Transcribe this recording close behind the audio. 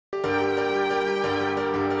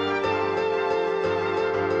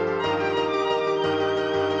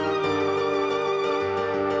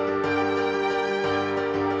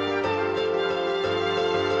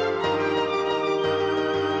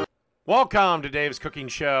Welcome to Dave's Cooking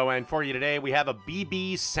Show, and for you today we have a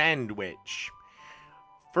BBT Sandwich.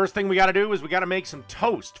 First thing we got to do is we got to make some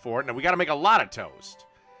toast for it, and we got to make a lot of toast.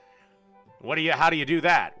 How do you do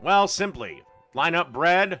that? Well, simply line up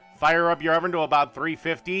bread, fire up your oven to about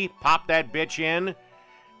 350, pop that bitch in,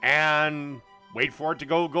 and wait for it to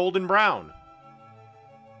go golden brown.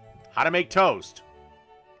 How to make toast,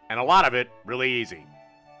 and a lot of it really easy.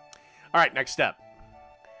 All right, next step.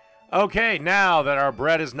 Okay, now that our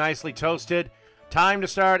bread is nicely toasted, time to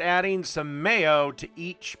start adding some mayo to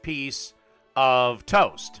each piece of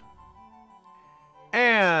toast.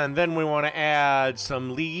 And then we want to add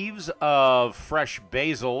some leaves of fresh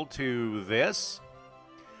basil to this.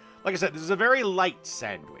 Like I said, this is a very light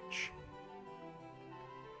sandwich.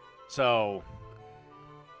 So,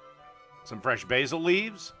 some fresh basil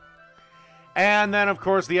leaves. And then, of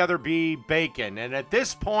course, the other be bacon. And at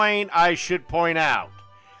this point, I should point out,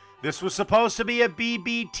 this was supposed to be a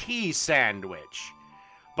BBT sandwich,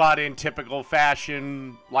 but in typical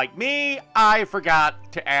fashion, like me, I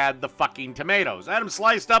forgot to add the fucking tomatoes. I had them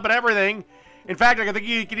sliced up and everything. In fact, I think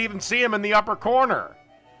you could even see them in the upper corner.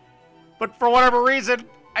 But for whatever reason,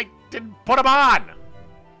 I didn't put them on.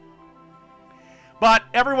 But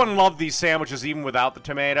everyone loved these sandwiches even without the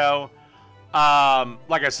tomato.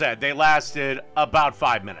 Like I said, they lasted about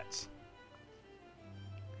 5 minutes.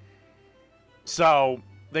 So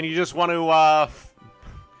then you just want to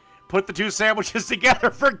put the two sandwiches together,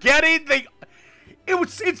 forgetting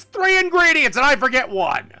it's 3 ingredients and I forget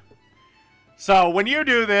one. So when you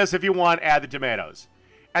do this, if you want, add the tomatoes.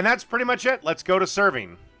 And that's pretty much it. Let's go to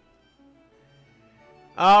serving.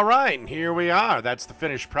 All right, here we are. That's the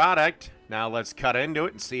finished product. Now let's cut into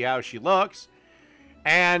it and see how she looks.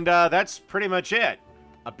 And that's pretty much it.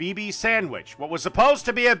 A BB sandwich. What was supposed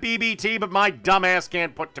to be a BBT, but my dumbass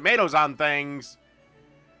can't put tomatoes on things.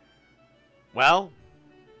 Well,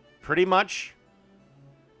 pretty much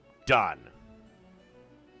done.